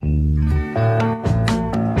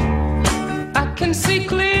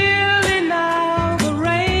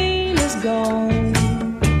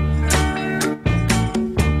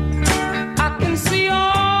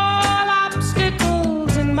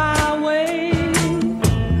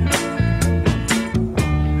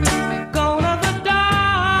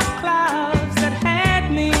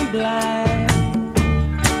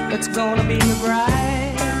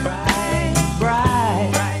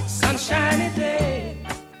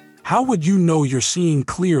How would you know you're seeing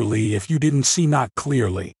clearly if you didn't see not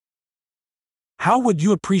clearly? How would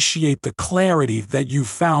you appreciate the clarity that you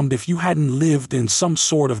found if you hadn't lived in some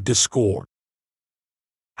sort of discord?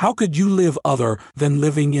 How could you live other than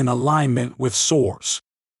living in alignment with Source?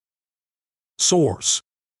 Source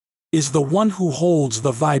is the one who holds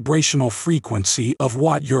the vibrational frequency of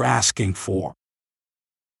what you're asking for.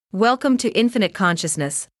 Welcome to Infinite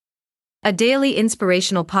Consciousness, a daily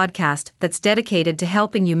inspirational podcast that's dedicated to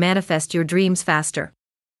helping you manifest your dreams faster.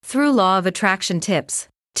 Through law of attraction tips,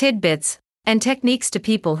 tidbits, and techniques to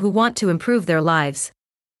people who want to improve their lives,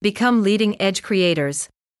 become leading-edge creators,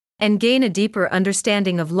 and gain a deeper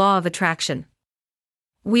understanding of law of attraction.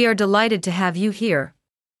 We are delighted to have you here.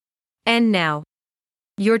 And now,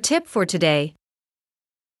 your tip for today.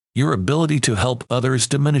 Your ability to help others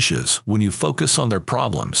diminishes when you focus on their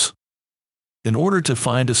problems. In order to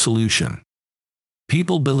find a solution,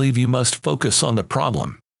 people believe you must focus on the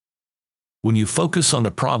problem. When you focus on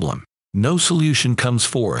the problem, no solution comes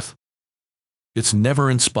forth. It's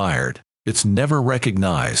never inspired. It's never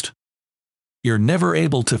recognized. You're never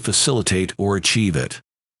able to facilitate or achieve it.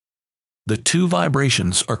 The two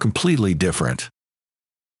vibrations are completely different.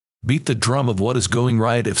 Beat the drum of what is going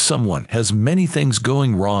right if someone has many things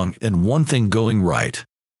going wrong and one thing going right.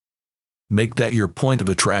 Make that your point of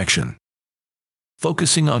attraction.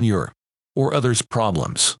 Focusing on your or others'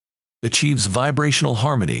 problems achieves vibrational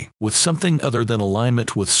harmony with something other than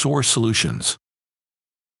alignment with source solutions.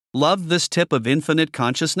 Love this tip of infinite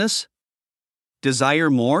consciousness?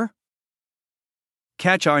 Desire more?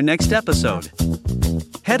 Catch our next episode.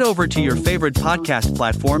 Head over to your favorite podcast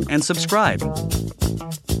platform and subscribe.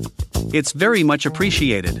 It's very much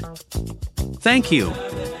appreciated. Thank you.